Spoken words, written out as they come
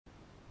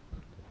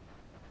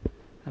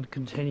and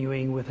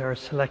continuing with our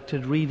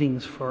selected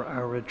readings for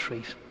our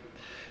retreat.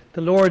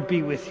 The Lord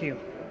be with you.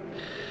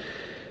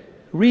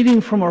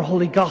 Reading from our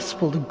Holy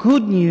Gospel, the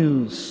Good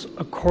News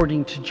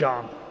according to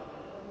John.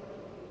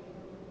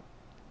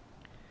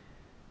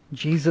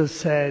 Jesus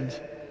said,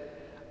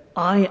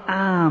 "I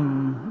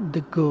am the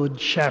Good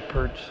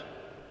Shepherd.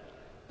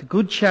 The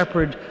Good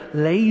Shepherd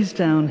lays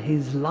down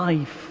his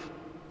life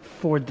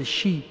for the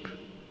sheep.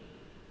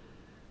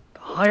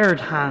 The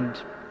hired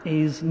hand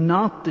is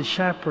not the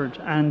shepherd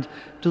and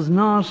does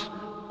not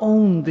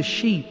own the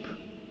sheep.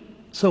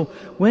 So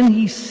when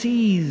he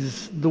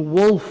sees the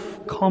wolf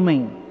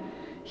coming,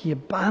 he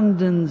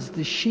abandons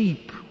the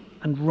sheep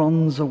and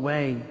runs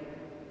away.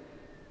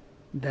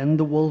 Then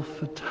the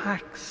wolf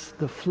attacks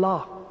the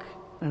flock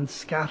and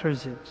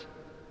scatters it.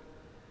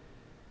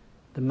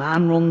 The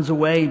man runs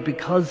away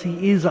because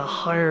he is a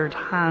hired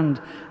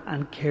hand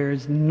and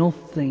cares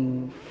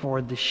nothing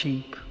for the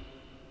sheep.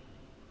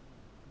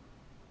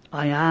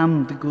 I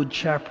am the Good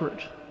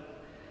Shepherd.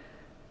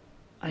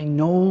 I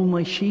know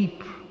my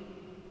sheep,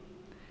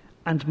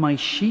 and my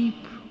sheep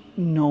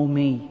know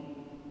me.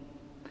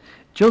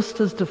 Just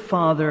as the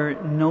Father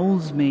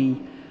knows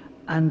me,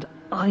 and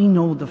I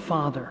know the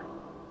Father.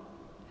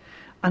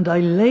 And I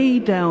lay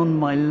down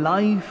my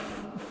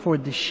life for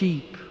the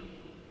sheep.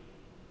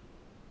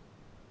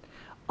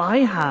 I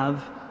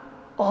have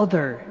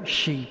other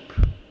sheep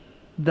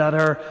that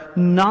are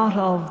not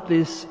of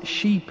this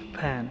sheep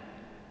pen.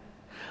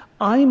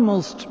 I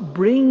must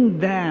bring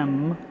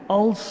them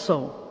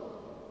also.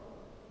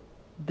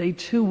 They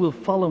too will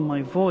follow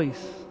my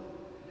voice.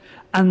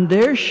 And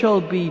there shall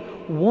be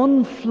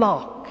one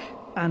flock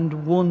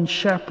and one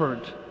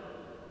shepherd.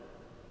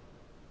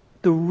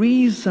 The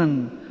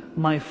reason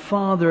my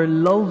Father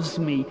loves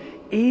me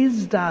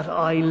is that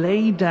I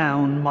lay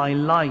down my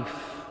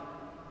life,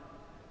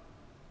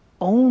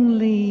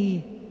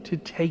 only to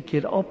take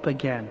it up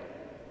again.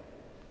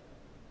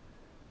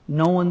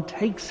 No one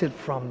takes it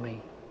from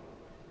me,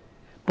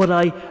 but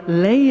I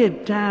lay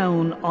it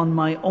down on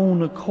my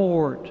own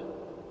accord.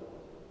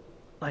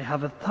 I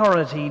have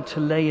authority to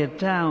lay it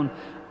down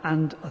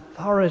and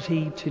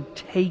authority to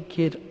take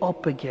it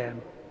up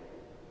again.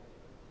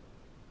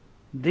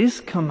 This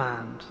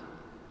command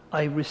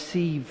I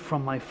received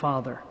from my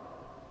Father.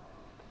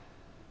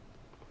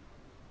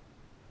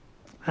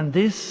 And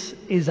this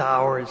is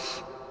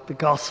ours, the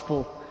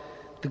gospel,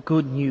 the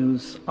good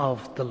news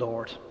of the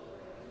Lord.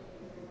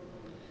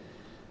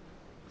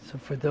 So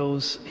for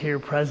those here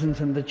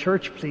present in the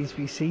church, please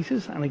be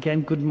seated. And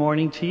again, good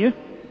morning to you.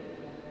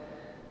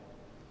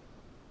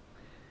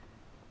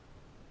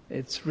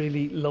 It's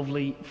really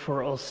lovely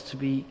for us to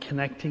be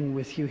connecting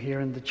with you here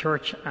in the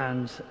church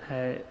and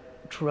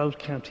throughout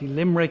County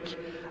Limerick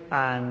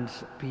and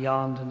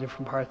beyond in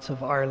different parts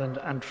of Ireland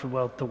and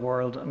throughout the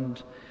world.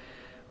 And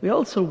we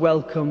also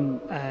welcome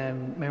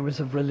members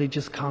of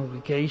religious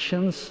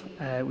congregations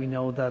we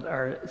know that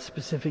are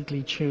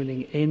specifically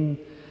tuning in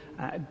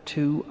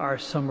to our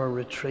summer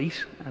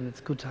retreat, and it's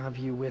good to have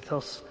you with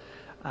us,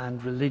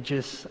 and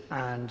religious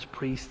and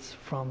priests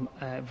from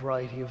a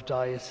variety of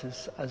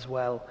dioceses as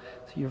well.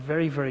 So you're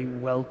very, very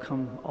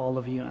welcome, all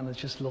of you, and it's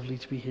just lovely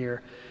to be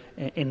here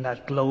in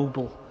that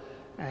global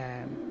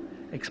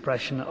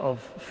expression of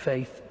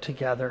faith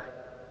together.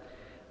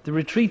 The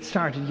retreat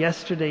started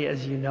yesterday,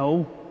 as you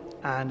know,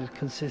 and it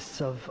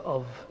consists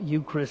of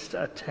Eucharist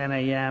at 10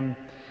 a.m.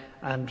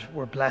 and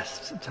we're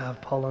blessed to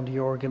have Paul on the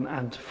organ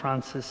and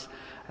Francis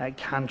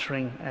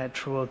cantering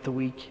throughout the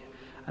week.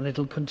 And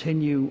it'll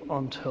continue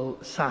until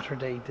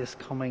Saturday, this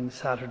coming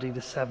Saturday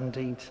the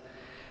 17th.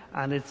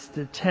 And it's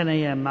the 10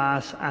 a.m.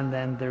 Mass, and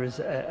then there's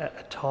a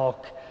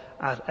talk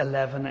at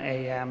 11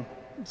 a.m.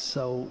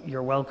 So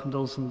you're welcome,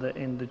 those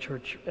in the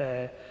church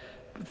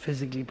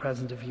physically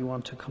present. If you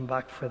want to come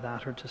back for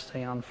that or to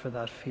stay on for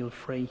that, feel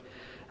free.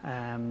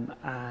 And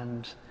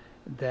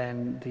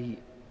then the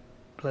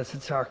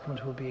Blessed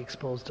Sacrament will be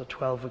exposed at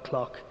 12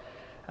 o'clock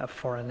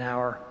for an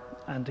hour.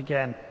 And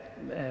again,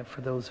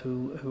 for those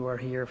who are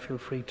here, feel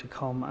free to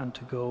come and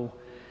to go.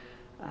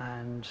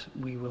 And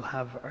we will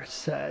have our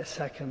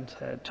second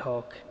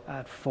talk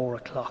at 4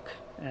 o'clock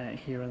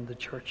here in the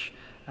church.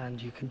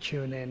 And you can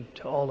tune in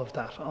to all of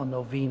that on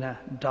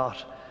novena.ie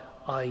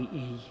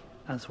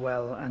as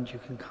well. And you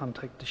can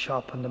contact the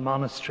shop and the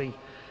monastery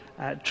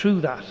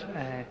through that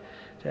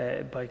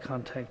by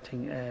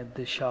contacting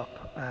the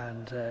shop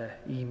and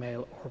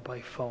email or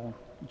by phone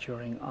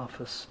during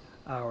office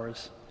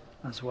hours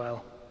as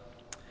well.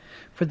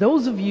 For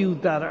those of you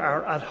that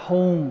are at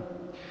home,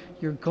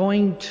 you're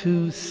going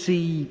to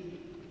see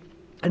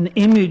an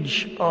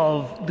image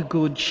of the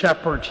Good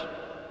Shepherd,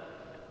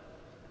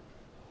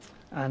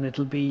 and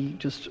it'll be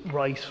just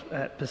right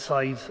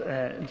beside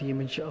the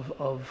image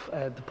of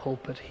the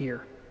pulpit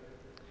here.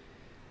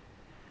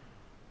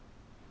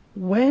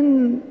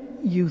 When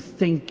you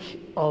think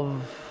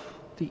of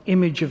the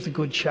image of the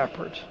Good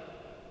Shepherd,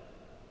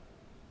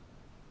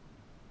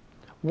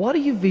 what are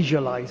you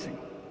visualizing?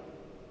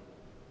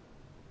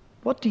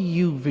 What do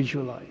you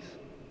visualize?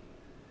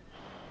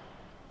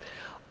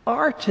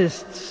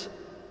 Artists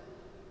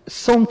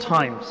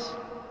sometimes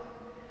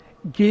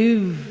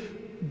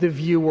give the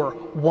viewer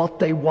what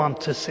they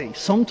want to see.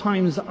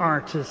 Sometimes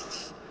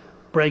artists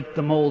break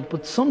the mold,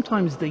 but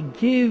sometimes they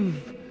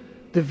give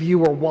the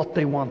viewer what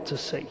they want to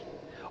see,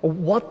 or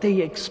what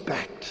they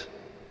expect,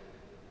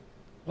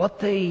 what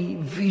they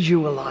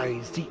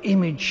visualize the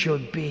image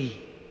should be,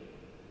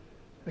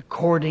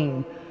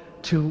 according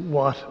to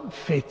what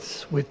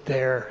fits with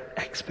their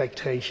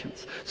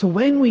expectations. So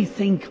when we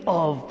think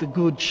of the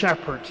Good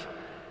Shepherd,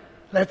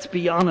 let's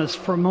be honest,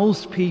 for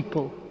most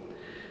people,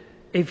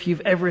 if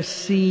you've ever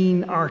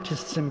seen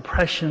artists'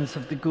 impressions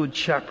of the Good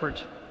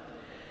Shepherd,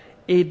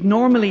 it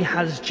normally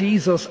has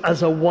Jesus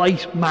as a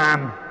white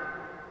man.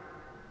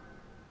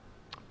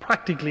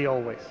 Practically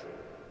always.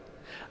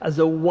 As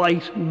a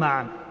white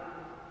man.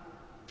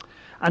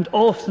 And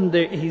often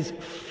he's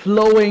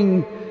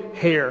flowing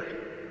hair.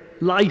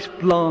 Light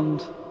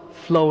blonde,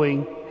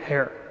 flowing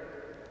hair.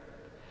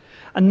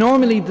 And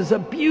normally there's a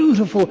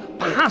beautiful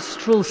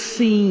pastoral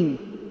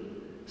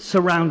scene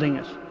surrounding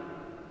it.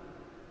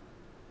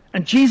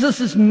 And Jesus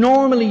is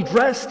normally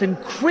dressed in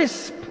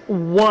crisp,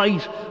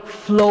 white,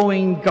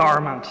 flowing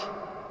garment.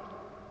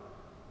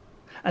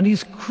 And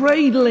he's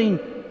cradling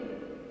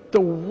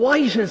the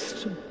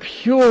whitest,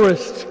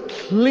 purest,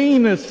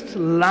 cleanest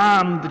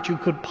lamb that you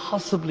could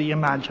possibly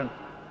imagine.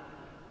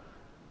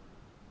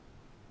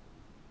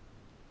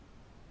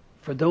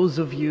 For those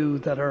of you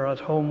that are at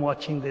home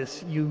watching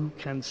this, you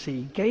can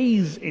see,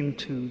 gaze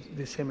into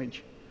this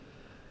image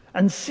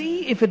and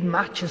see if it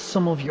matches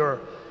some of your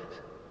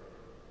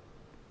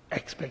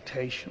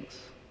expectations.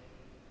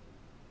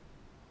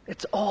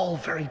 It's all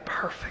very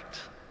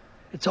perfect.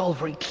 It's all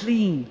very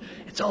clean.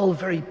 It's all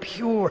very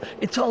pure.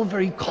 It's all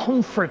very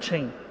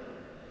comforting.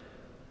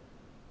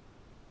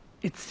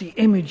 It's the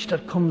image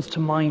that comes to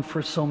mind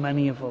for so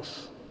many of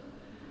us.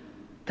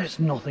 There's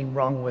nothing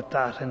wrong with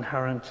that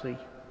inherently.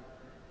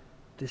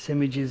 This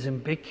image is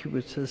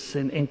ubiquitous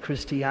in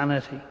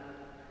Christianity.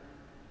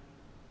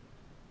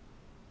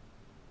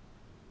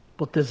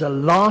 But there's a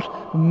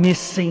lot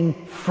missing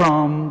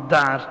from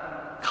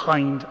that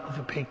kind of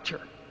a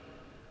picture.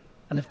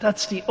 And if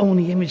that's the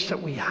only image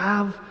that we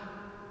have,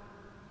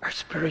 our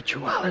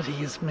spirituality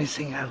is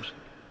missing out.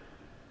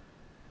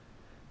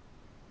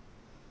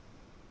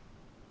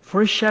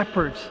 For a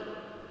shepherd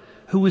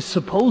who is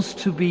supposed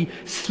to be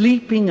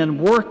sleeping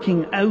and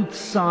working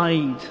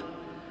outside,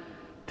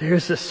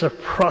 there's a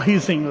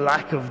surprising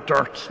lack of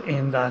dirt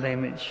in that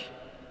image.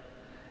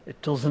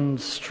 It doesn't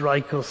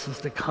strike us as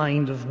the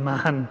kind of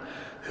man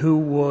who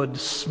would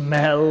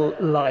smell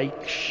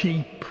like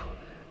sheep,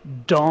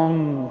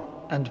 dung,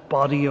 and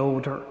body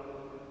odor.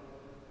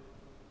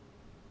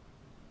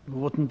 We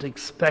wouldn't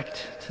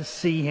expect to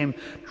see him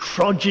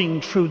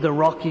trudging through the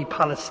rocky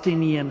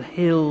Palestinian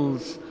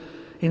hills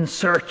in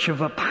search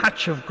of a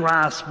patch of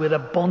grass with a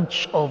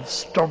bunch of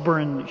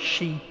stubborn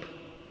sheep.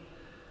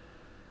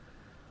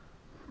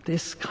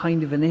 This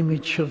kind of an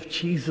image of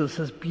Jesus,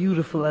 as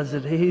beautiful as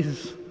it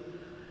is,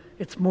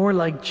 it's more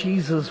like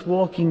Jesus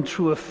walking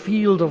through a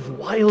field of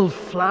wild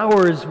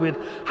flowers with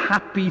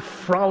happy,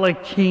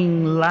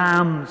 frolicking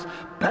lambs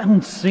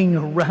bouncing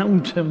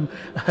around him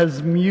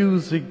as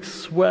music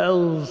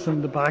swells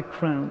in the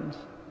background.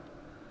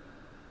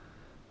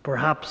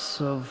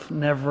 Perhaps of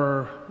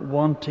never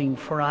wanting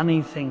for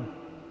anything,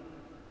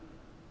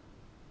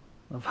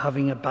 of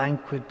having a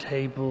banquet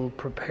table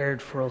prepared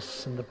for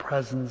us in the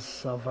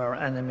presence of our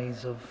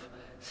enemies, of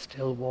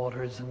still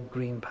waters and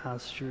green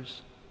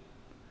pastures.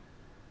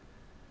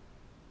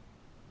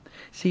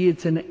 See,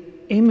 it's an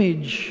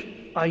image,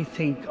 I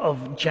think,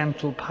 of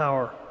gentle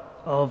power,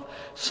 of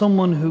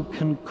someone who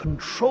can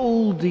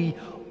control the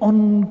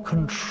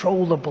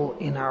uncontrollable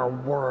in our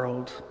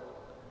world.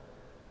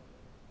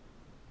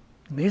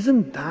 And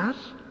isn't that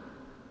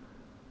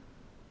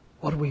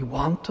what we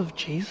want of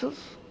Jesus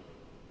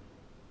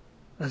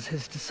as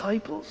his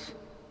disciples?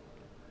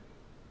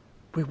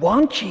 We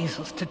want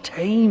Jesus to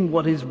tame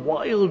what is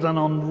wild and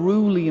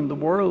unruly in the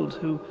world,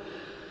 who,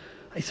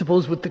 I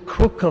suppose, with the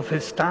crook of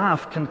his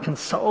staff can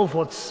solve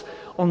what's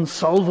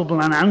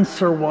unsolvable and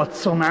answer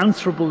what's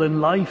unanswerable in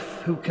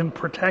life, who can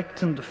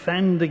protect and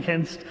defend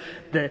against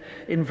the,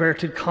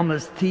 inverted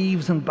commas,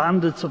 thieves and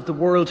bandits of the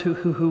world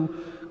who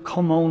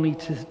come only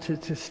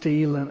to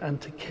steal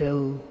and to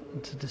kill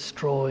and to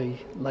destroy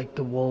like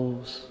the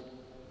wolves.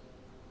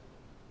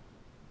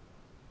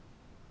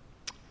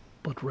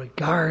 But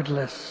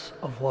regardless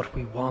of what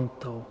we want,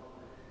 though,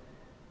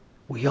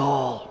 we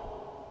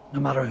all, no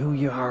matter who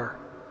you are,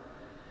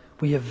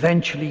 we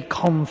eventually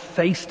come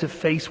face to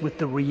face with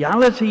the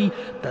reality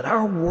that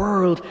our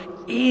world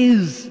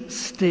is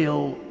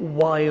still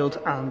wild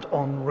and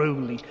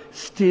unruly,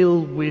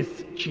 still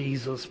with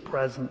Jesus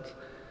present.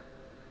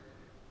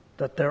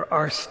 That there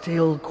are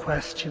still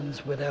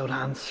questions without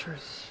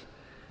answers.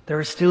 There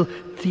are still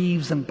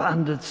thieves and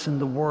bandits in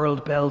the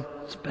world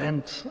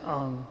bent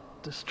on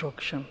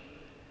destruction.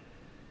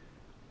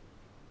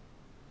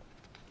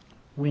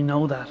 We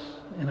know that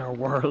in our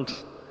world.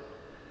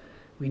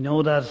 We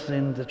know that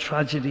in the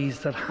tragedies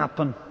that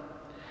happen.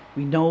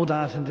 We know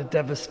that in the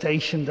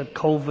devastation that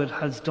COVID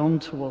has done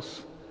to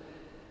us.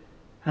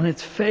 And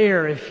it's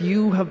fair if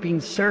you have been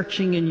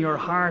searching in your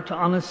heart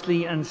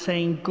honestly and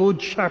saying,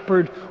 Good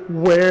Shepherd,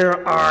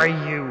 where are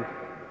you?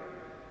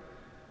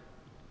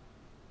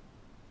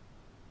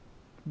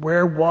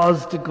 Where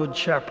was the Good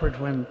Shepherd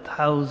when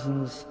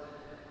thousands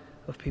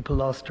of people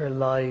lost their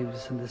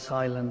lives in this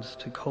island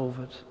to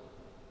COVID?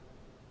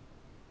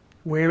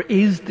 Where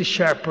is the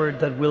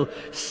shepherd that will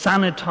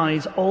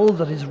sanitize all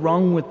that is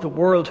wrong with the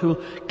world, who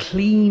will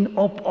clean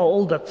up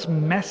all that's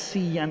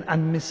messy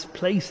and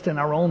misplaced in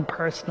our own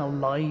personal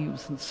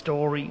lives and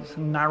stories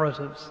and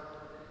narratives?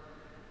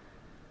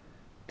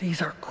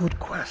 These are good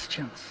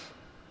questions.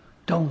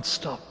 Don't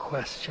stop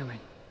questioning.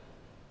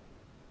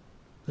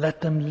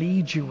 Let them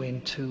lead you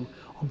into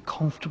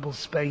uncomfortable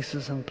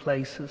spaces and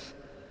places,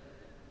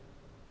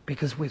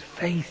 because with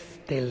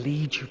faith they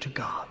lead you to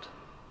God.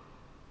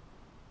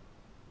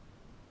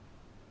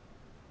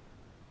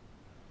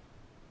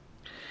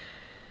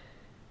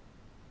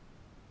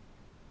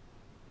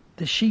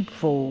 The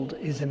sheepfold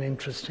is an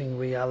interesting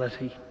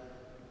reality.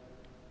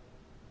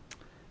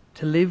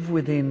 To live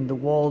within the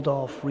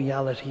walled-off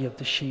reality of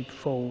the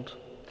sheepfold.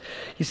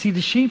 You see,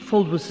 the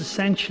sheepfold was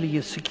essentially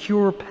a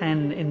secure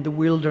pen in the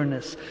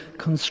wilderness,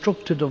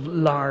 constructed of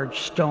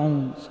large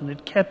stones, and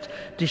it kept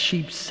the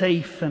sheep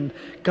safe and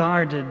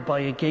guarded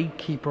by a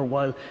gatekeeper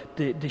while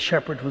the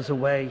shepherd was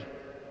away.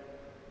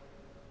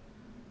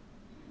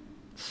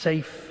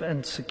 Safe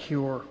and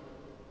secure.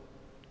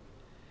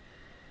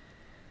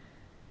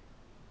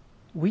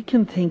 We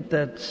can think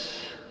that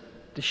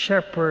the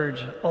shepherd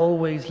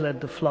always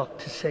led the flock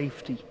to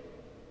safety.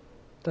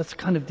 That's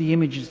kind of the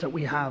images that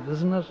we have,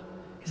 isn't it?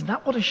 Isn't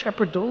that what a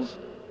shepherd does?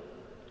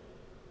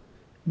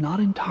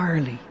 Not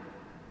entirely.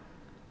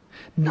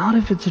 Not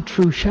if it's a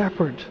true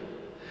shepherd.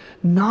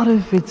 Not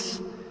if it's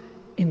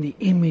in the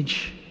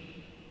image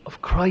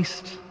of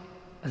Christ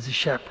as a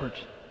shepherd.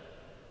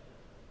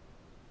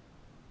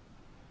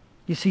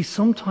 You see,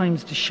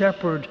 sometimes the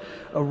shepherd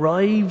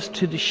arrives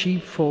to the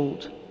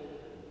sheepfold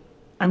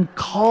and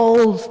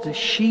calls the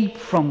sheep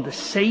from the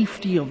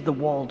safety of the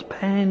walled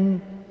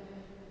pen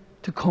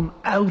to come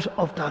out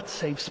of that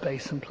safe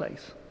space and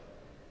place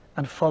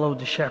and follow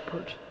the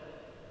shepherd.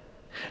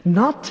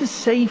 Not to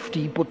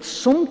safety, but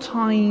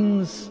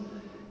sometimes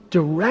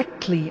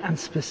directly and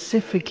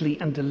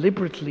specifically and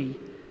deliberately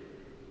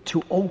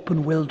to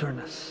open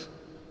wilderness.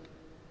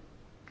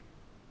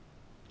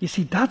 You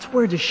see, that's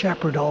where the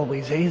shepherd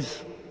always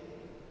is.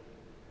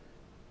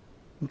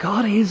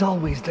 God is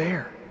always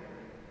there.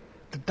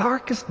 The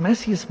darkest,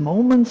 messiest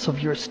moments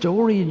of your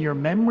story and your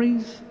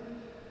memories,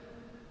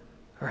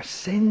 our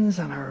sins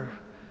and our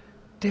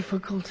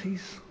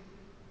difficulties,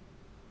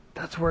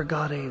 that's where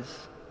God is,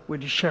 where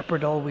the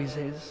shepherd always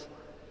is,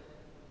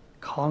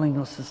 calling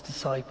us as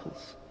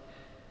disciples.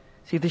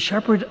 See, the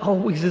shepherd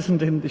always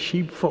isn't in the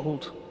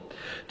sheepfold.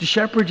 The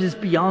shepherd is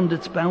beyond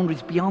its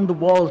boundaries, beyond the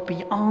walls,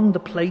 beyond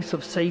the place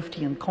of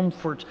safety and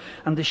comfort.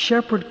 And the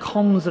shepherd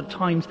comes at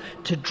times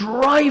to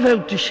drive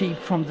out the sheep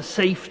from the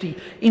safety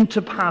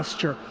into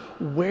pasture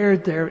where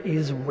there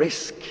is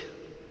risk,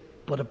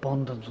 but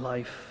abundant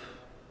life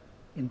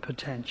in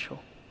potential.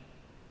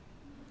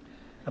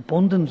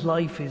 Abundant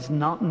life is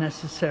not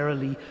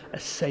necessarily a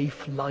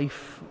safe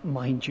life,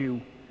 mind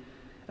you.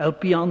 Out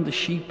beyond the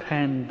sheep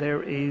pen,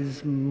 there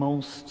is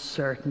most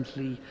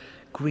certainly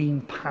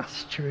green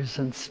pastures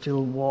and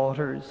still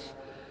waters.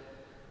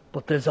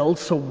 But there's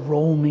also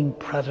roaming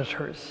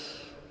predators,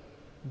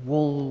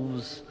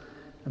 wolves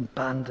and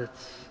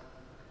bandits.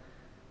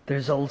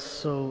 There's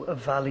also a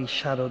valley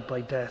shadowed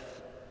by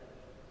death.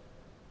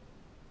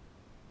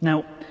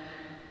 Now,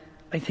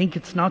 I think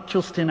it's not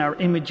just in our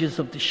images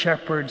of the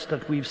shepherds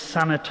that we've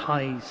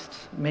sanitized,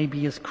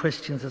 maybe as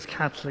Christians, as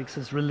Catholics,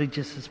 as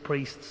religious, as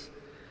priests,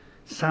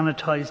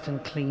 sanitized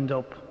and cleaned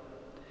up.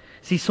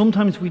 See,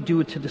 sometimes we do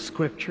it to the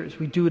scriptures,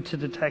 we do it to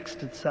the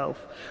text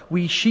itself.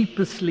 We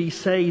sheepishly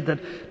say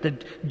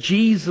that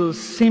Jesus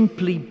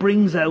simply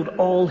brings out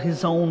all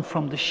his own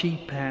from the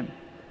sheep pen.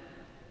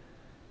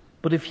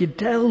 But if you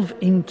delve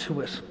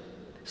into it,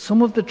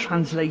 some of the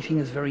translating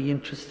is very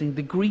interesting.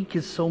 The Greek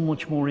is so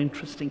much more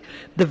interesting.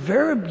 The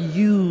verb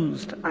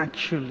used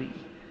actually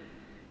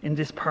in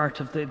this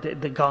part of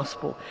the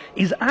gospel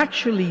is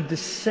actually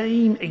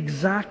the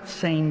exact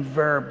same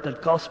verb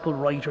that gospel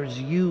writers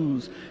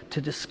use to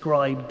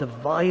describe the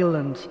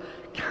violent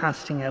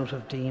casting out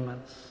of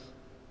demons.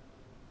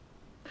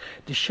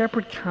 The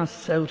shepherd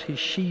casts out his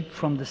sheep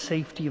from the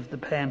safety of the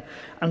pen,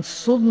 and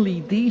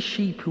suddenly these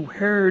sheep who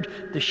heard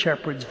the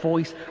shepherd's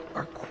voice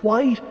are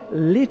quite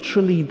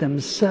literally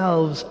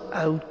themselves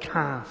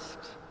outcast.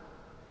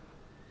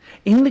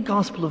 In the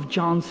Gospel of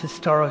John's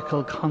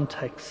historical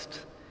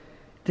context,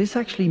 this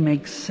actually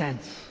makes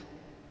sense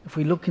if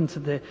we look into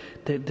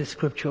the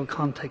scriptural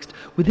context.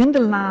 Within the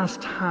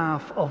last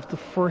half of the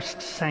 1st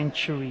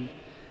century,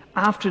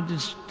 after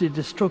the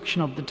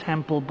destruction of the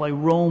temple by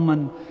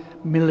Roman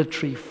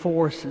military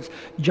forces,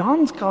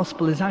 John's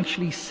gospel is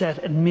actually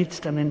set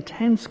amidst an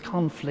intense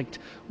conflict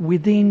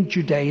within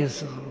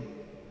Judaism.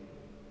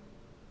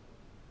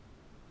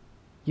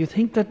 You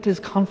think that there's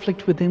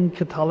conflict within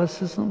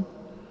Catholicism?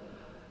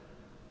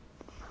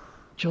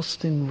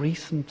 just in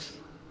recent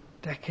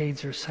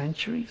decades or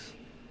centuries.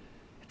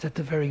 It's at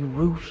the very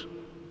root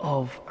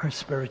of our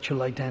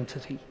spiritual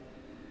identity.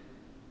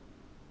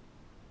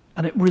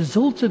 And it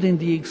resulted in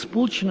the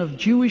expulsion of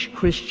Jewish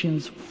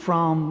Christians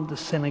from the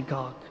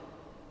synagogue.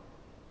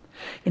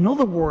 In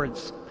other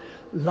words,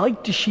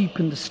 like the sheep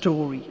in the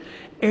story,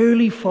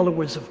 early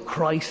followers of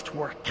Christ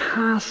were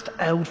cast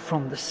out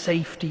from the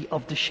safety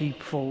of the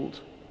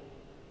sheepfold.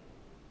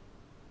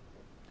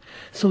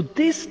 So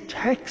this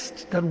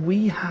text that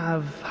we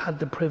have had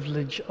the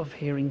privilege of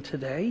hearing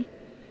today,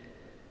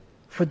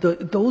 for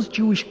those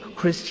Jewish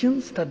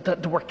Christians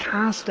that were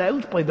cast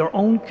out by their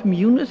own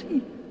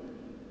community,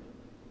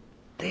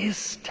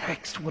 this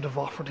text would have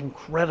offered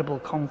incredible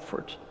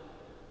comfort,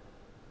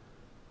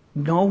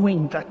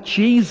 knowing that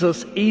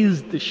Jesus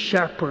is the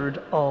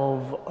shepherd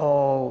of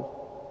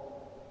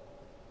all,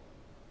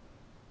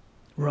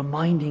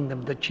 reminding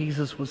them that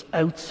Jesus was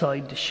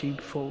outside the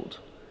sheepfold,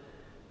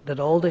 that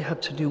all they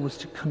had to do was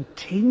to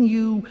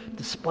continue,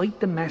 despite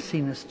the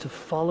messiness, to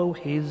follow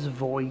his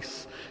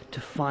voice, to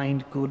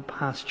find good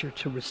pasture,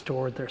 to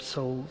restore their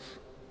souls.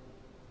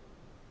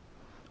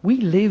 We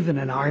live in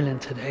an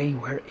Ireland today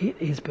where it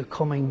is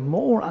becoming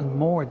more and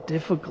more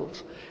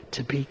difficult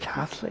to be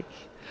Catholic,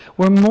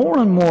 where more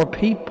and more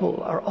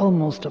people are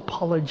almost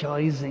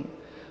apologising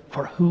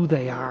for who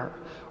they are,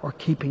 or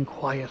keeping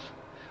quiet,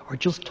 or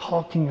just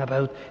talking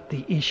about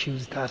the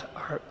issues that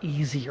are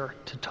easier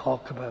to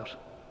talk about.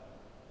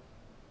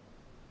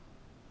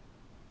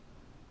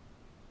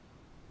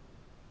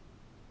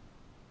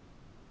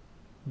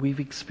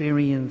 We've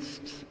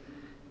experienced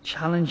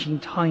challenging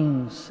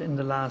times in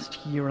the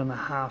last year and a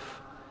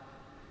half,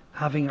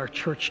 having our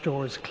church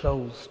doors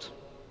closed,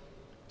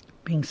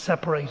 being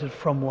separated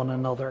from one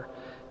another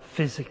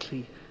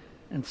physically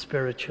and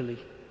spiritually.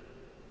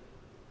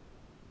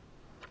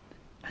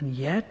 And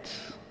yet,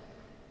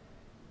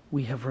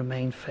 we have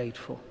remained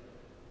faithful.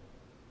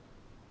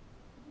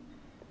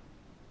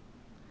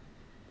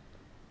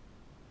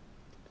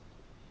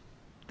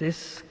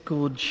 This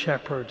Good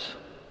Shepherd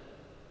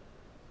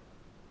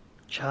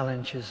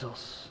challenges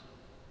us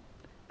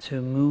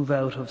to move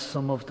out of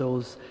some of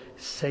those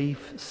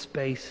safe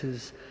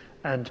spaces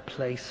and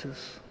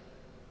places,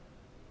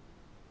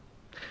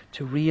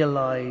 to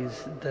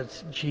realize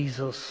that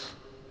Jesus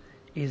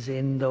is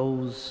in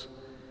those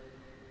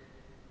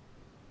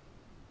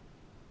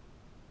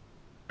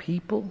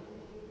people,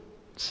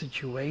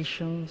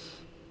 situations,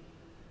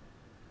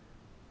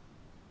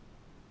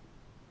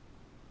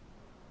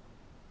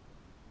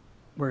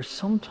 where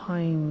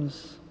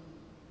sometimes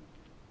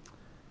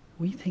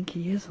we think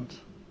he isn't.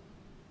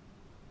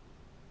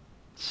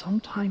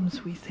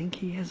 Sometimes we think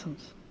he isn't.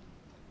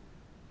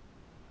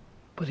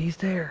 But he's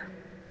there.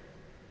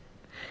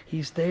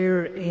 He's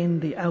there in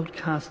the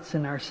outcasts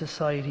in our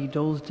society,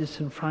 those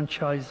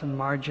disenfranchised and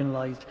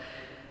marginalised.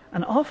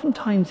 And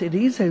oftentimes it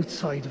is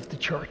outside of the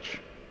church.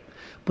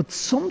 But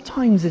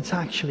sometimes it's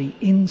actually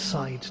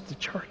inside the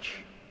church.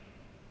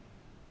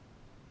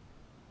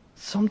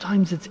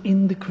 Sometimes it's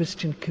in the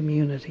Christian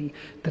community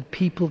that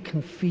people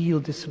can feel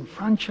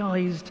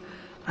disenfranchised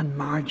and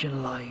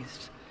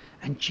marginalised.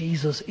 And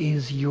Jesus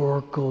is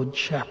your good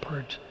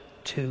shepherd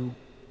too.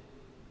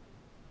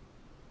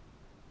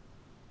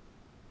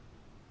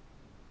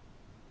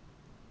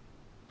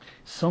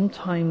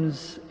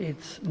 Sometimes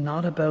it's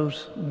not about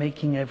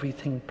making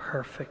everything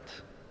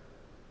perfect.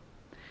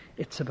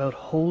 It's about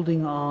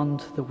holding on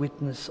to the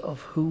witness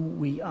of who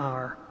we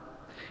are.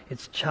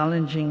 It's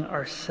challenging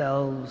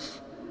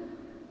ourselves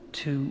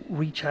to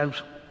reach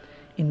out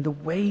in the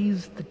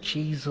ways that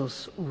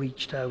Jesus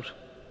reached out.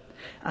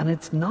 And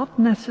it's not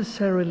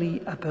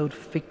necessarily about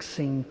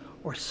fixing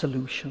or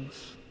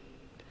solutions.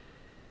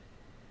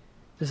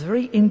 There's a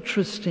very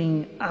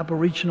interesting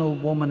Aboriginal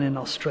woman in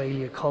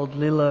Australia called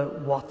Lilla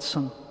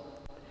Watson.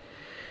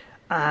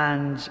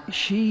 And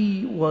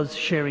she was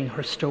sharing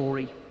her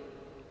story.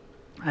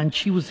 And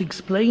she was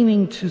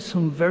explaining to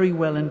some very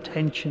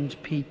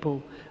well-intentioned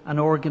people and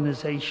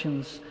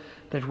organisations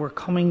that were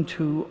coming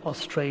to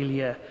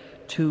Australia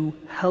to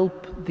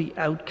help the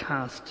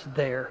outcast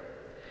there.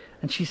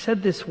 And she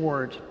said these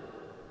words: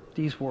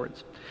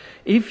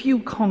 "If you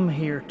come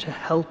here to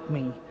help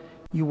me,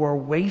 you are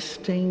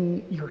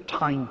wasting your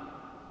time.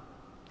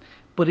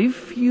 But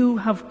if you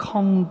have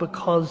come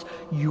because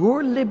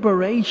your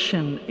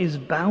liberation is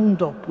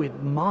bound up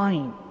with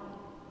mine,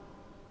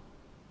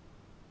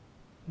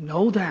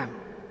 know them,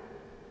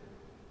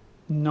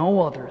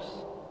 no others.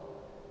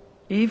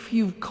 If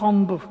you've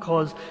come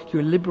because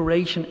your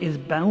liberation is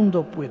bound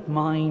up with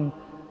mine,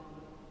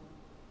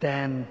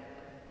 then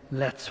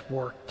let's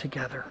work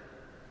together."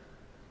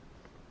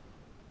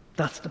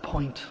 That's the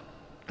point.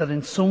 That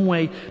in some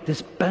way,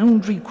 this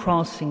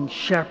boundary-crossing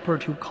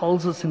shepherd who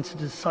calls us into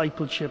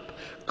discipleship,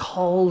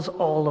 calls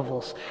all of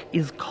us,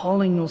 is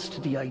calling us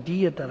to the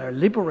idea that our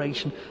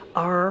liberation,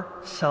 our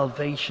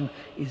salvation,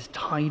 is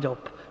tied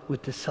up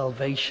with the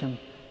salvation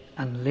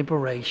and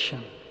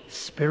liberation,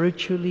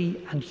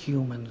 spiritually and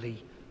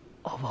humanly,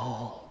 of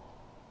all.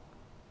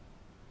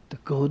 The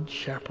Good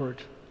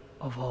Shepherd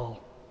of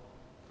all.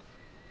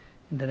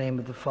 In the name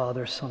of the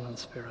Father, Son and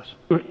Spirit.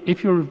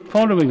 If you're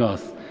following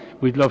us,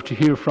 we'd love to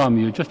hear from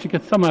you, just to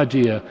get some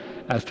idea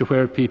as to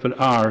where people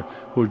are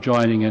who are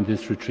joining in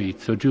this retreat.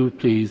 So do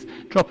please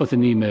drop us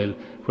an email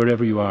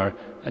wherever you are,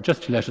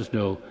 just to let us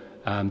know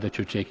that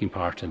you're taking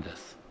part in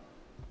this.